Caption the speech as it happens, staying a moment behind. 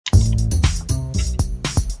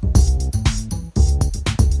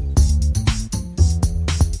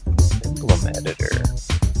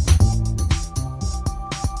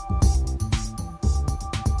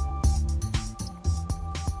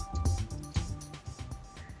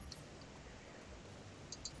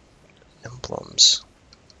problems.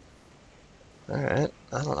 Alright,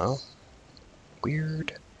 I don't know.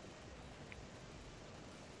 Weird.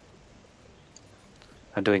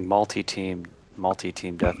 I'm doing multi-team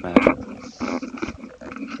deathmatch.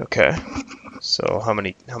 Okay. So how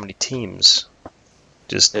many teams?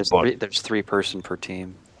 Just one. There's 3-person per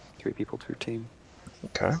team. 3 people per team.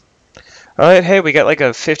 Okay. Alright, hey, we got like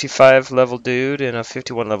a 55 level dude and a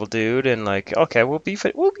 51 level dude, and like, okay, we'll be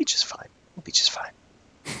just fine. We'll be just fine.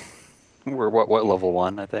 We're what level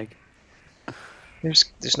 1, I think.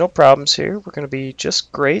 There's no problems here. We're gonna be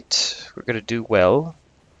just great. We're gonna do well.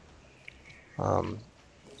 Oh,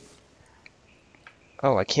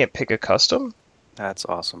 I can't pick a custom? That's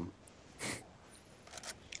awesome.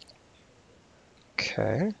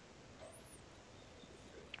 Okay.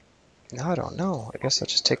 No, I don't know. I guess I'll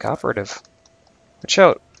just take operative. Watch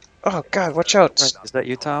out. Oh god, watch out. Is that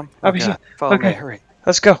you, Tom? Over here. Follow me, Okay. hurry.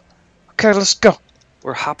 Let's go. Okay, let's go.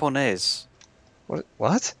 We're Japonese.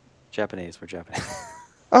 What? Japanese, we're Japanese.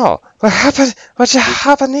 Oh, what happened? What's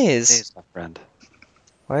Japanese? My friend.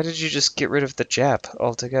 Why did you just get rid of the Jap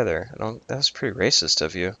altogether? That was pretty racist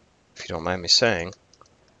of you, if you don't mind me saying.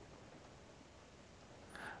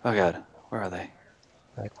 Oh god, where are they?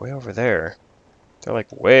 Like way over there. They're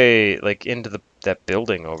like way like into that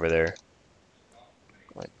building over there.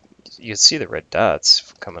 Like you can see the red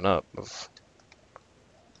dots coming up of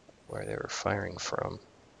where they were firing from.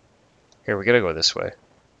 Here, we gotta go this way.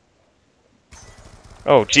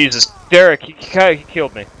 Oh Jesus, Derek, he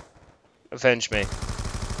killed me. Avenge me.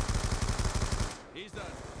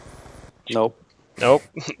 Nope. Nope.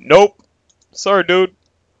 Nope. Sorry, dude.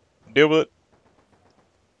 Deal with it.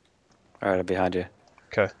 Alright, I'm behind you.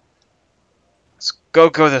 Okay. Let's go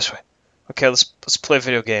this way. Okay, let's play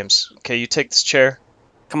video games. Okay, you take this chair.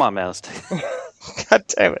 Come on, man, let's take God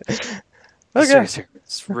damn it. Okay. Seriously,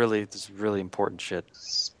 this is really important shit.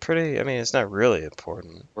 It's pretty, I mean, it's not really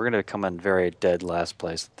important. We're gonna come in very dead last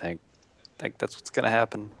place, I think. I think that's what's gonna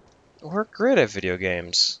happen. We're great at video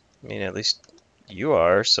games. I mean, at least you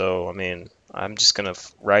are, so, I mean, I'm just gonna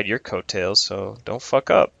ride your coattails, so don't fuck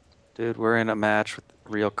up. Dude, we're in a match with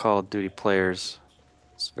real Call of Duty players.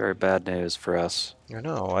 It's very bad news for us. I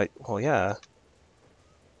know, well, yeah.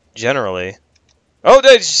 Generally. Oh,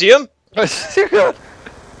 did you see him?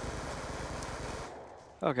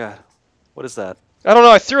 Oh god. What is that? I don't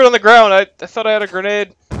know, I threw it on the ground. I thought I had a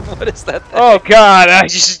grenade. What is that thing? Oh god, I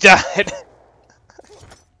just died.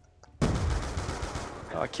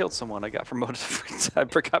 Oh, I killed someone. I got promoted. I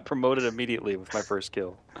got promoted immediately with my first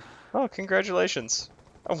kill. Oh, congratulations.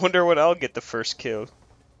 I wonder when I'll get the first kill.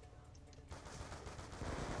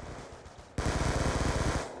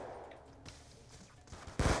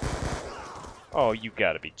 Oh, you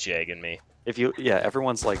gotta be jagging me. Yeah,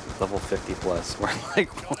 everyone's like level 50 plus. We're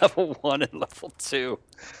like level 1 and level 2.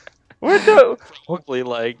 We're Probably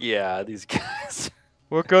like, yeah, these guys.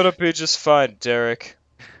 We're gonna be just fine, Derek.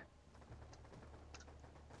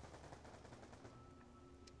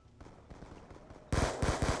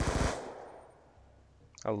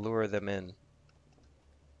 I'll lure them in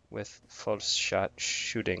with false shot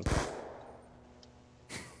shooting.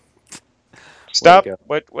 Stop!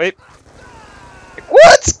 Wait.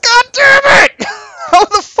 What? God damn it! How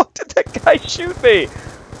the fuck did that guy shoot me?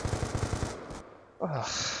 Ugh.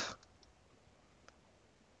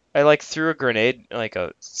 I like threw a grenade, like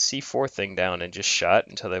a C4 thing down and just shot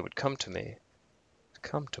until they would come to me.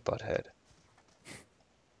 Come to Butthead.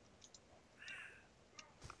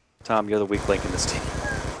 Tom, you're the weak link in this team.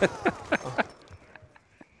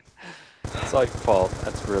 It's all your fault.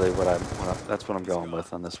 That's really that's what I'm going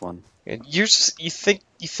with on this one. And you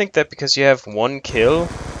think that because you have one kill?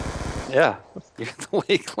 Yeah, you're the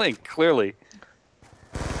weak link, clearly.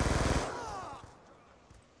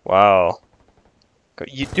 Wow.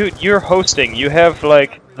 Dude, you're hosting. You have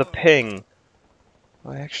like the ping.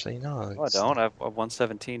 Well, actually, no. No, I don't. I have a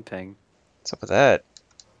 117 ping. What's up with that?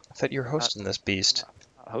 I thought you were hosting this beast.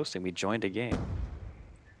 Not hosting. We joined a game.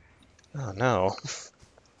 Oh no.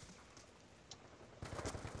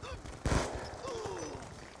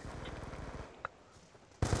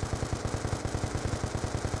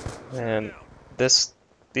 Man,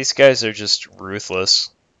 these guys are just ruthless.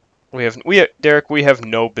 Derek, we have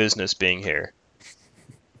no business being here.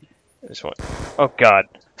 I just want. Oh God.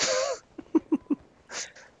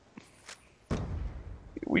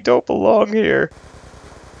 We don't belong here.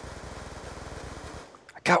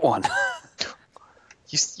 I got one.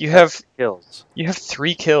 You have kills. You have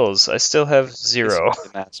 3 kills. I still have 0. I'm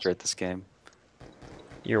a master at this game.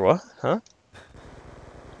 You're what? Huh?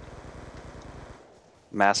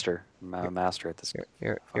 Master. I'm a master at this game.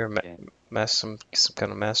 You're some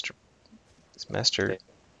kind of master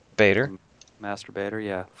baiter. Masturbator,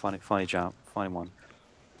 yeah. Funny jump. Funny one.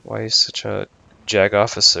 Why are you such a jag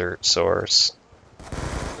officer source?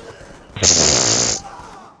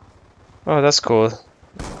 Oh, that's cool.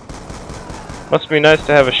 Must be nice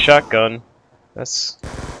to have a shotgun. That's...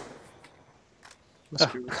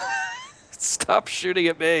 Must be... Stop shooting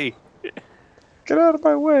at me! Get out of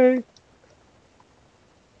my way!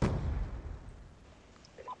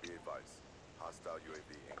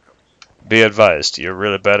 Be advised, you're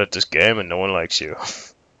really bad at this game and no one likes you.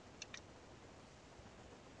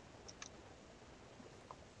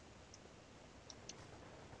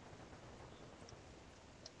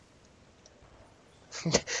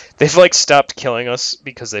 They've like stopped killing us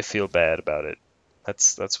because they feel bad about it.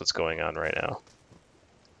 That's what's going on right now.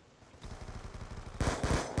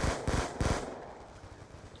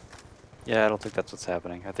 Yeah, I don't think that's what's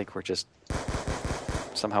happening. I think we're just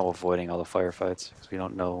somehow avoiding all the firefights because we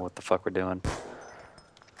don't know what the fuck we're doing.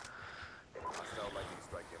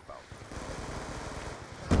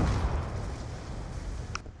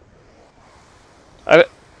 I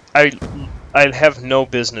I have no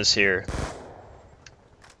business here.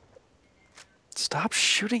 Stop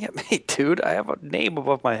shooting at me, dude. I have a name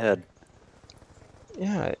above my head.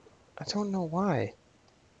 Yeah, I don't know why.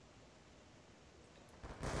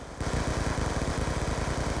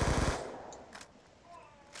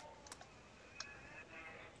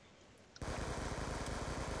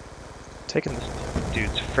 Taking this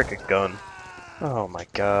dude's frickin' gun. Oh my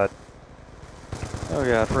god. Oh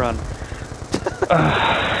god, run.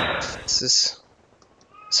 This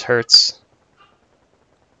hurts.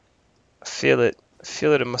 I feel it. I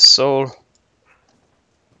feel it in my soul.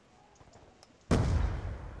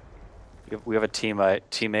 We have a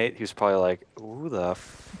teammate who's probably like, "Who the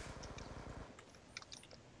f?"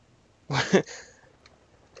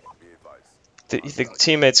 The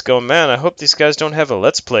teammates go, man, I hope these guys don't have a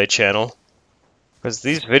Let's Play channel. Because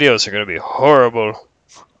these videos are going to be horrible.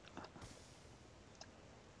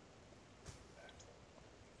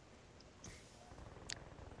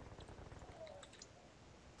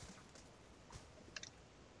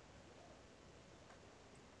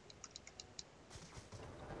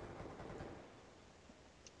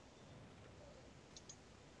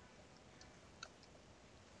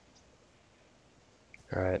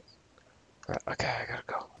 Alright. Okay, I gotta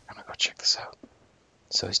go. I'm gonna go check this out.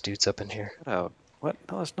 So his dude's up in here. Get out. What?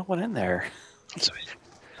 No, there's no one in there. So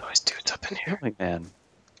his dude's up in here. Killing man.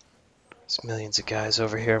 There's millions of guys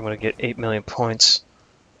over here. I'm gonna get 8 million points.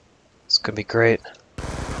 It's gonna be great.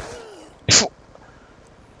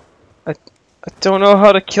 I don't know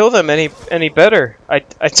how to kill them any better. I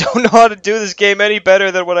don't know how to do this game any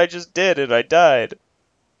better than what I just did, and I died.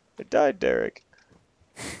 I died, Derek.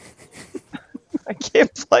 I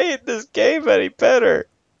can't play this game any better.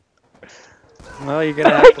 Well, you're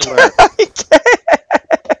gonna have to learn. I can't.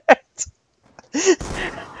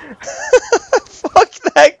 Fuck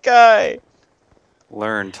that guy.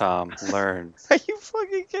 Learn, Tom. Learn. Are you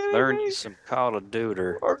fucking kidding Learn me? you some Call of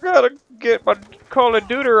Duty. I gotta get my Call of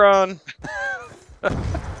Duty on. Are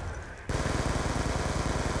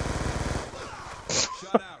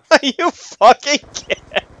you fucking kidding?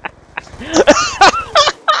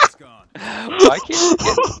 Why can't you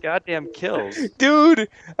get these goddamn kills? Dude,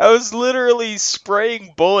 I was literally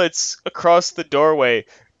spraying bullets across the doorway.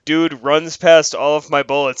 Dude runs past all of my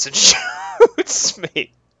bullets and shoots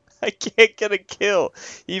me. I can't get a kill,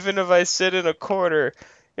 even if I sit in a corner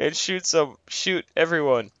and shoot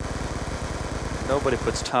everyone. Nobody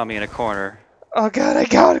puts Tommy in a corner. Oh god, I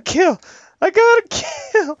got a kill! I got a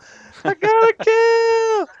kill! I got a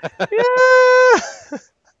kill! Yeah!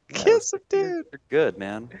 Kill some dude! You're good,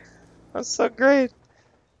 man. That's so great.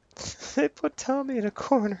 They put Tommy in a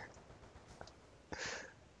corner.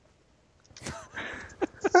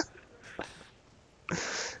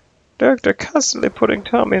 They're constantly putting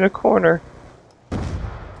Tommy in a corner.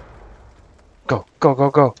 Go, go, go,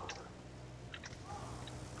 go.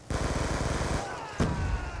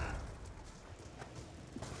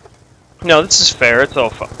 No, this is fair. It's all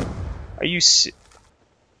fun. Are you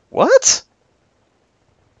What?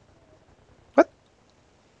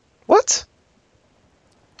 What?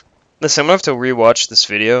 Listen, I'm gonna have to rewatch this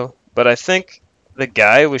video, but I think the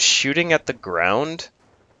guy was shooting at the ground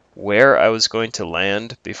where I was going to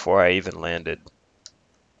land before I even landed.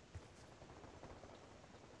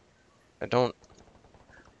 I don't...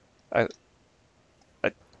 I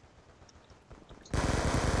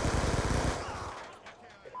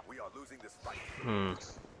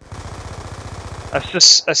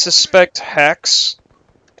I suspect hacks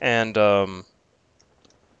and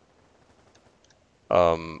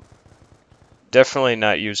definitely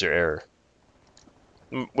not user error.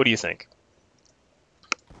 What do you think?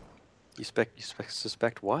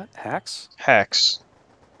 Suspect what? Hacks? Hacks.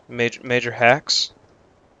 Major hacks.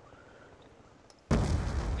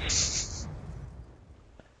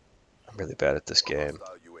 I'm really bad at this game.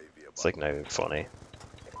 It's like not even funny.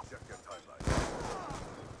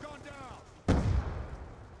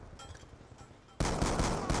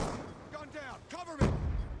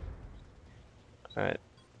 Alright.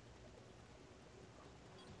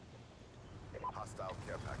 Hostile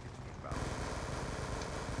care package inbound.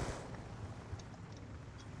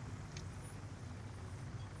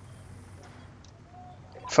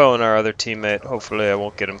 Phone our other teammate. Hopefully I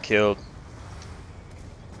won't get him killed.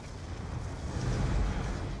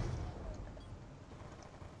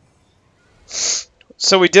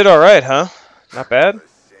 So we did alright, huh? Not bad? A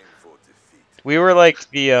shameful defeat. We were like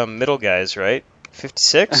the middle guys, right?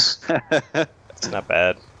 56? That's not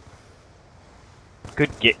bad. Good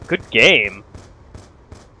game.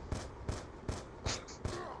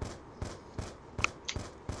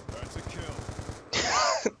 That's a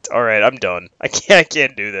kill. Alright, I'm done. I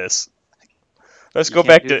can't do this. Let's You go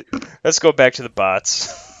can't back to the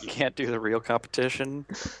bots. You can't do the real competition.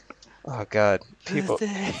 Oh god. People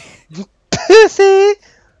Pussy. Pussy!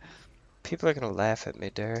 People are gonna laugh at me,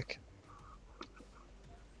 Derek.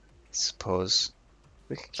 Suppose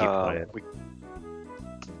we can keep playing. We